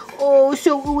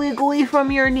 so ooey-gooey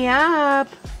from your nap.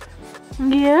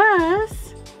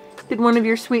 Yes. Did one of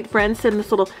your sweet friends send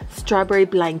this little strawberry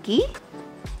blankie?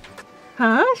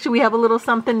 Huh? Should we have a little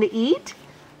something to eat?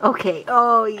 Okay.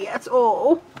 Oh, yes.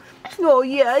 Oh,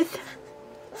 yes.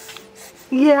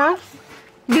 Yeah?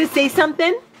 You gonna say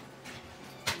something?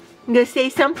 You gonna say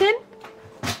something?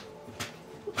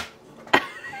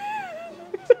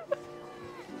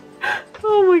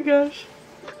 Oh my gosh.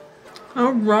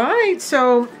 All right,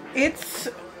 so it's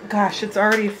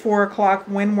already 4 o'clock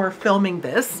when we're filming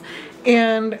this,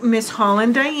 and Miss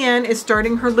Holland Diane is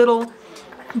starting her little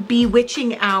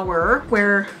bewitching hour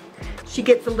where she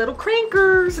gets a little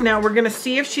crankers. Now we're gonna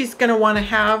see if she's gonna want to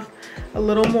have a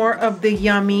little more of the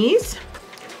yummies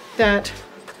that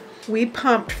we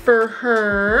pumped for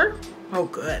her. Oh,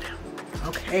 good.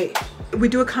 Okay. We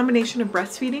do a combination of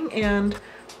breastfeeding and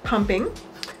pumping,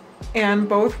 and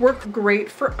both work great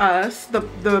for us.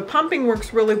 The pumping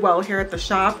works really well here at the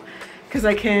shop because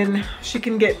she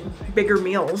can get bigger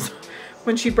meals.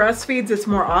 When she breastfeeds, it's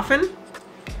more often.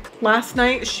 Last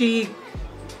night, she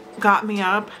got me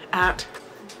up at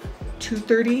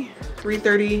 2:30,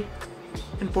 3:30,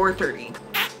 and 4:30.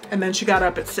 And then she got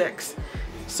up at 6.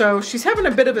 So she's having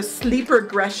a bit of a sleep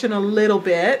regression a little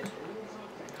bit,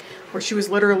 where she was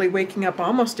literally waking up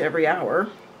almost every hour.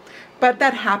 But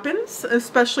that happens,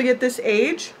 especially at this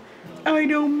age. I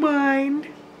don't mind.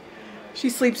 She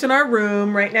sleeps in our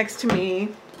room right next to me.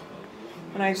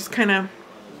 And I just kind of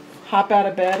hop out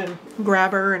of bed and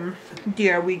grab her, and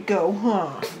there we go,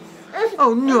 huh?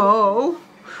 Oh no.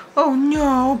 Oh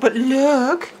no, but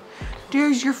look.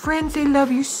 There's your friends. They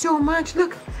love you so much.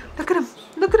 Look at them.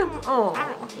 Look at them. Oh,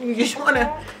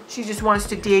 she just wants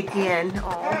to dig in.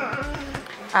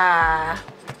 Oh.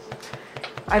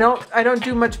 I don't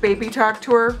do much baby talk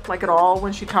to her, like at all.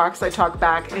 When she talks, I talk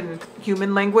back in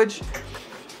human language.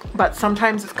 But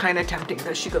sometimes it's kind of tempting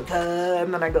because she goes,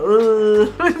 and then I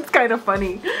go, it's kind of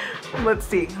funny. Let's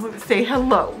see. Let's say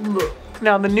hello. Look.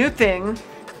 Now the new thing,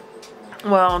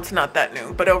 well, it's not that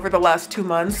new, but over the last 2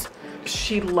 months,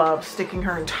 she loves sticking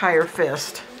her entire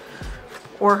fist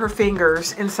or her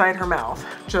fingers inside her mouth.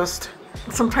 Just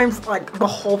sometimes like the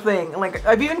whole thing. Like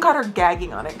I've even got her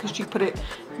gagging on it because she put it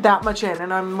that much in,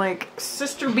 and I'm like,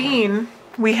 Sister Bean,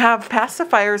 we have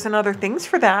pacifiers and other things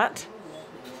for that.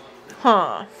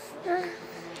 Huh.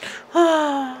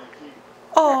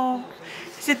 Oh,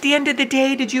 is it the end of the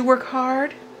day? Did you work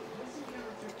hard?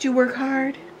 Did you work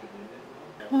hard?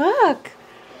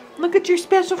 Look at your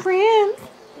special friends.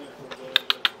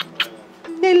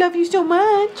 They love you so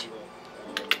much.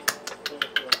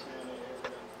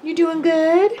 You doing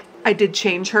good? I did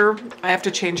change her. I have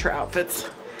to change her outfits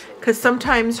because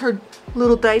sometimes her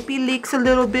little diaper leaks a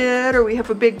little bit, or we have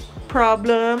a big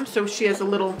problem. So she has a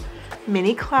little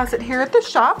mini closet here at the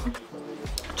shop,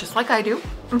 just like I do.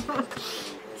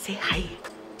 Say hi.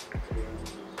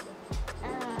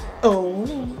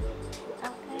 Oh.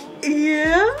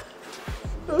 Yeah.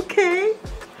 Okay.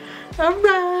 All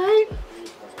right.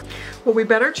 Well, we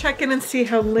better check in and see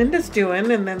how Linda's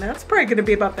doing, and then that's probably going to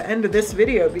be about the end of this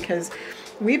video because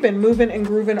we've been moving and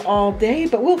grooving all day,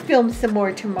 but we'll film some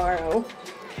more tomorrow.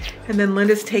 And then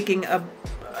Linda's taking a,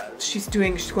 she's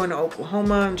going to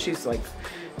Oklahoma, and she's like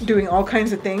doing all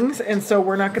kinds of things, and so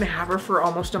we're not going to have her for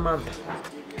almost a month.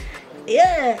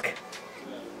 Ick.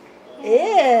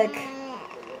 Ick.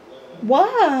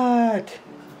 What?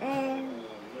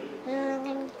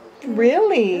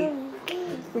 Really?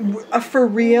 For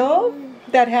real?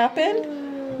 That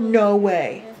happened? No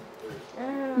way.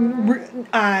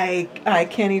 I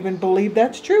can't even believe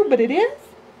that's true, but it is?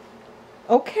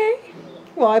 Okay.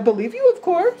 Well, I believe you, of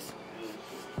course.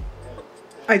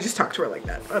 I just talk to her like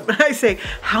that. I say,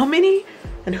 how many?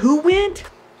 And who went?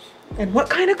 And what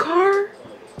kind of car?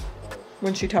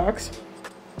 When she talks.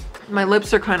 My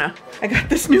lips are kind of, I got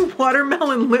this new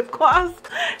watermelon lip gloss,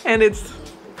 and it's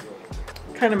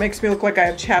kind of makes me look like I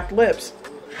have chapped lips.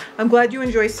 I'm glad you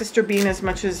enjoy Sister Bean as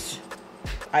much as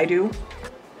I do.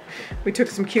 We took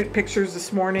some cute pictures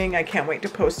this morning. I can't wait to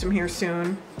post them here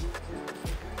soon.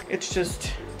 It's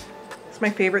just, it's my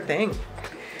favorite thing.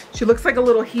 She looks like a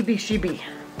little heebie-sheebie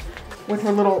with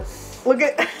her little, look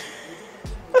at,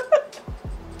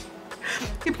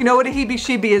 if you know what a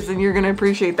heebie-sheebie is, then you're going to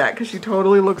appreciate that because she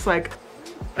totally looks like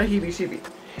a heebie-sheebie.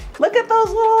 Look at those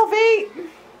little feet.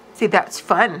 See, that's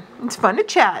fun. It's fun to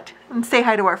chat and say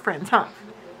hi to our friends, huh?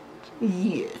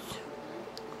 Yes.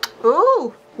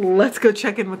 Oh, let's go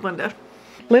check in with Linda.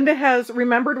 Linda has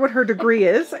remembered what her degree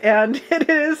is, and it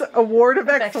is Award of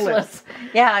Excellence.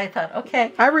 Yeah, I thought,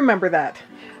 okay. I remember that.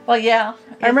 Well, yeah.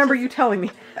 I remember you telling me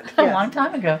that. A long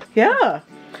time ago. Yeah.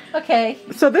 Okay.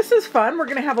 So this is fun. We're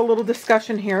going to have a little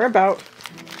discussion here about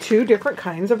two different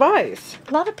kinds of eyes.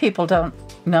 A lot of people don't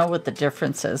know what the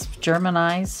difference is. German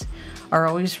eyes are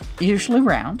always usually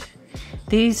round.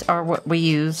 These are what we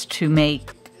use to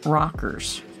make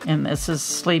rockers, and this is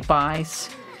sleep eyes.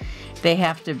 They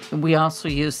have to, we also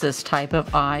use this type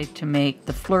of eye to make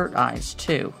the flirt eyes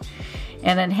too.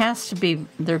 And it has to be,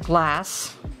 they're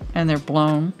glass and they're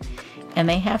blown, and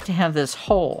they have to have this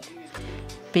hole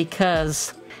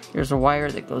because there's a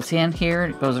wire that goes in here,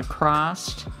 it goes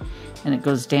across, and it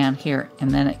goes down here,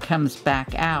 and then it comes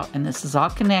back out, and this is all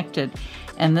connected,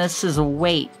 and this is a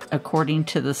weight according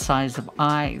to the size of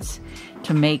eyes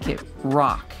to make it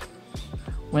rock.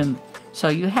 So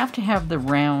you have to have the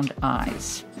round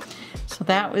eyes. So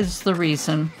that was the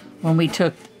reason when we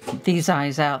took these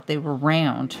eyes out, they were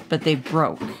round, but they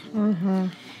broke. Mm-hmm.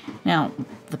 Now,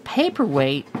 the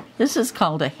paperweight, this is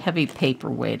called a heavy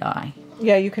paperweight eye.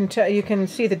 Yeah, you can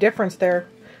see the difference there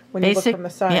when you look from the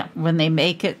side. Yeah, when they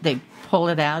make it, they pull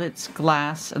it out, it's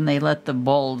glass, and they let the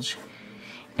bulge.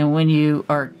 And when you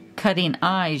are cutting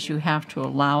eyes, you have to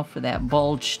allow for that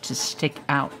bulge to stick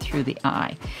out through the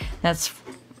eye. That's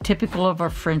typical of our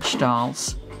French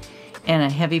dolls. And a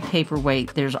heavy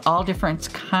paperweight. There's all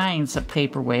different kinds of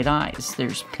paperweight eyes.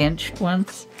 There's pinched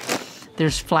ones.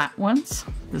 There's flat ones.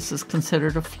 This is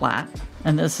considered a flat.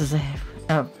 And this is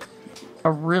a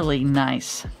really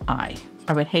nice eye.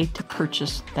 I would hate to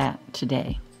purchase that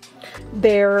today.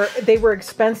 They were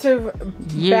expensive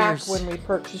Years. back when we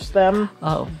purchased them.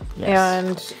 Oh,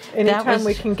 yes. And anytime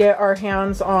we can get our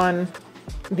hands on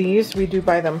these, we do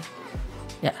buy them.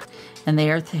 Yeah. And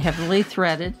they are heavily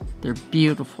threaded. They're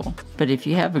beautiful. But if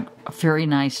you have a very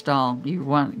nice doll, you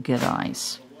want good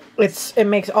eyes. It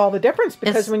makes all the difference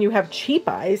because when you have cheap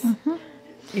eyes, mm-hmm.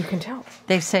 you can tell.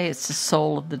 They say it's the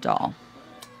soul of the doll.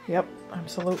 Yep,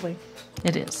 absolutely.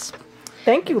 It is.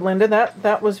 Thank you, Linda.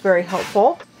 That was very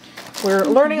helpful. We're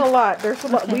learning a lot. There's a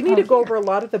lot. We need to go over a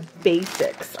lot of the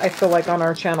basics, I feel like, on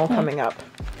our channel coming up.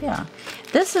 Yeah.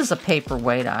 This is a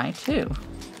paperweight eye, too.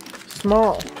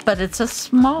 Small. But it's a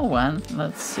small one.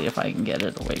 Let's see if I can get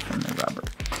it away from the rubber.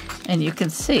 And you can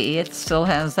see it still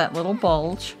has that little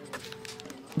bulge.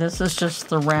 This is just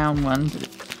the round one.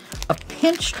 A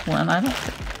pinched one, I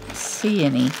don't see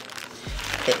any.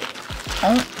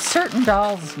 Certain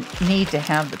dolls need to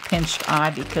have the pinched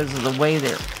eye because of the way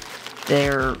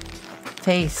their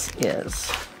face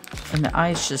is. And the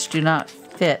eyes just do not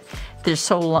fit. They're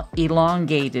so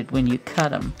elongated when you cut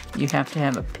them. You have to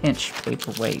have a pinched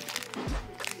paperweight.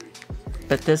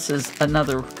 But this is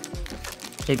another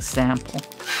example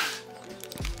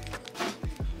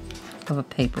of a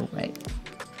paperweight.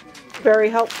 Very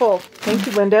helpful. Thank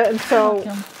you, Linda. And so,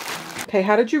 okay,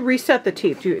 how did you reset the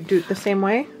teeth? Do you do it the same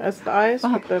way as the eyes?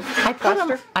 With the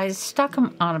plaster? I stuck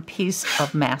them on a piece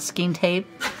of masking tape,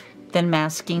 then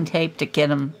masking tape to get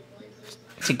them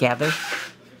together.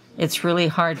 It's really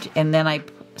hard, and then I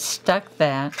stuck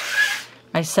that.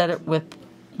 I set it with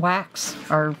wax,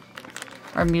 our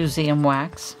museum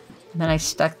wax. And then I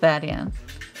stuck that in.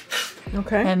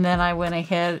 Okay. And then I went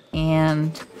ahead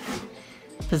and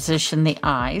positioned the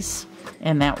eyes,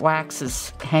 and that wax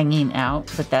is hanging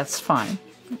out, but that's fine.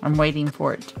 I'm waiting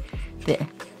for it,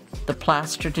 the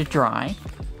plaster to dry,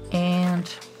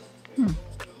 and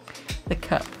the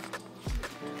cup.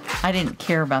 I didn't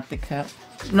care about the cup.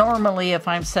 Normally, if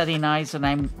I'm setting eyes and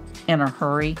I'm in a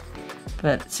hurry,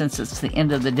 but since it's the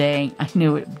end of the day, I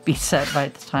knew it would be set by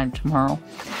the time tomorrow.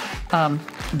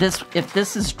 If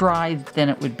this is dry, then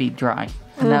it would be dry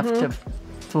enough to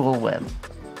fool with.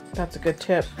 That's a good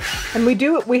tip. And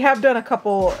we have done a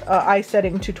couple eye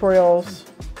setting tutorials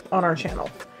on our channel,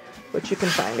 which you can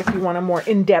find if you want a more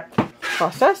in-depth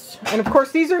process. And of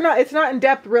course, it's not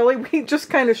in-depth really. We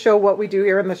just kind of show what we do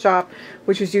here in the shop,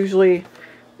 which is usually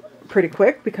pretty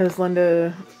quick because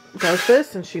Linda does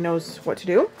this and she knows what to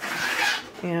do.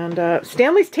 And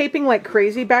Stanley's taping like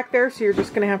crazy back there, so you're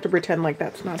just going to have to pretend like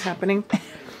that's not happening.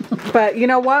 But you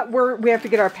know what? We have to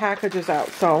get our packages out,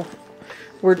 so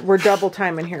we're double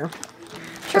timing here.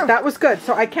 Sure. But that was good.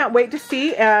 So I can't wait to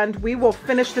see, and we will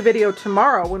finish the video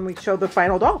tomorrow when we show the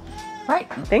final doll. Right.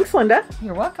 Thanks, Linda.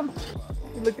 You're welcome.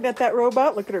 Looking at that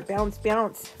robot, look at her bounce,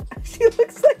 bounce. She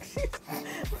looks like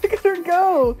look at her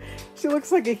go. She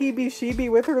looks like a heebie-sheebie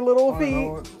with her little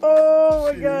feet.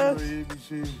 Oh my gosh.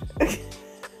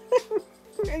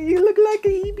 You look like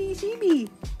a heebie-sheebie.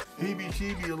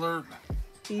 Heebie-sheebie alert.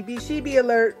 Heebie-sheebie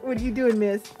alert. What are you doing,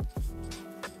 miss?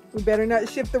 We better not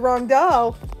ship the wrong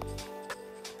doll.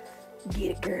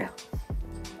 Get it, girl.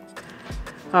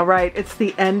 All right, it's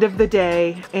the end of the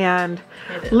day, and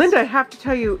Linda, I have to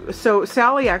tell you, so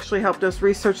Sally actually helped us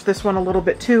research this one a little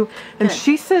bit too, and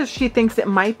she says she thinks it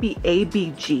might be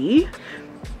ABG,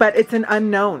 but it's an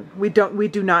unknown. We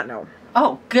do not know.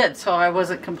 Oh, good. So I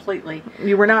wasn't completely.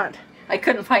 You were not. I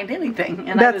couldn't find anything,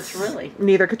 and I was really.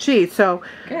 Neither could she. So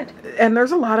good. And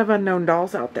there's a lot of unknown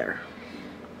dolls out there.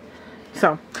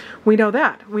 So we know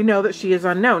that. We know that she is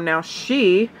unknown. Now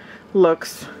she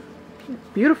looks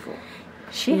beautiful.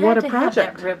 She had to have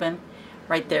that ribbon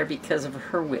right there because of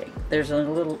her wig. There's a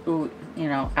little,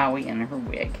 owie in her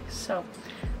wig. So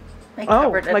they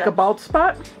covered it like up. A bald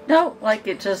spot? No, like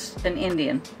it's just an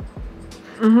Indian.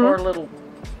 Or a little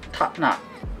top knot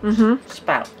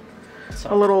spout.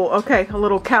 So. A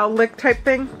little cow lick type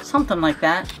thing? Something like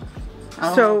that.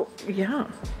 So, yeah.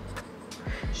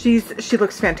 She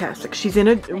looks fantastic. She's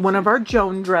in one of our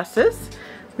Joan dresses,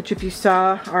 which if you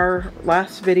saw our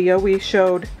last video, we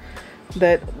showed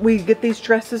that we get these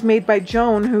dresses made by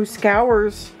Joan, who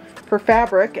scours for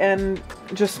fabric and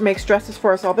just makes dresses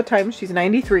for us all the time. She's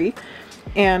 93,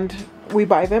 and we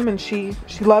buy them, and she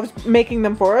loves making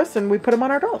them for us, and we put them on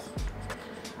our dolls.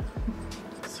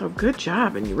 So good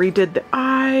job. And you redid the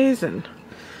eyes and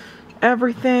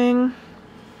everything.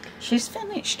 She's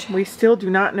finished. We still do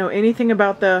not know anything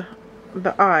about the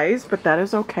eyes, but that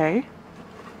is okay.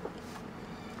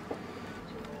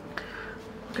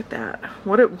 Look at that.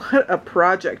 What a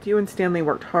project. You and Stanley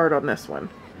worked hard on this one.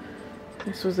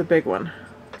 This was a big one.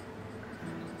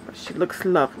 But she looks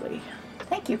lovely.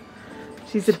 Thank you.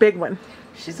 She's a big one.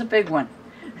 She's a big one.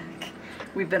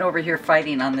 We've been over here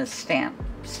fighting on this stand.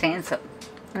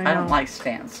 I don't like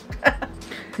stands.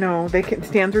 No,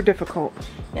 stands are difficult.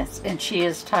 Yes, and she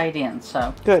is tied in,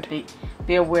 so good.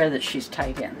 Be aware that she's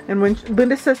tied in. And when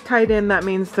Linda says tied in, that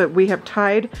means that we have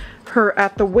tied her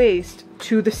at the waist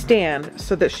to the stand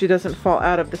so that she doesn't fall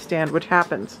out of the stand, which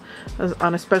happens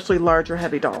on especially large or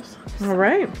heavy dolls. All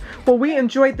right. Well, we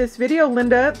enjoyed this video.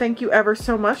 Linda, thank you ever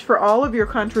so much for all of your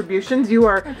contributions. You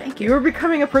are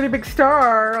becoming a pretty big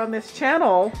star on this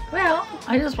channel. Well,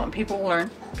 I just want people to learn,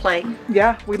 play.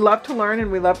 Yeah, we love to learn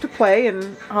and we love to play,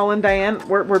 and Holland Diane,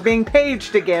 we're being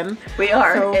paged again. We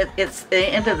are. So, it's the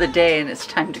end of the day and it's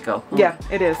time to go home. Yeah,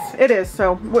 it is. It is.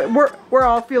 So we're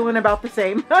all feeling about the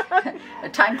same. A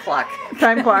time clock.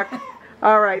 Time clock.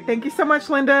 All right. Thank you so much,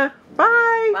 Linda.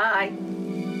 Bye. Bye.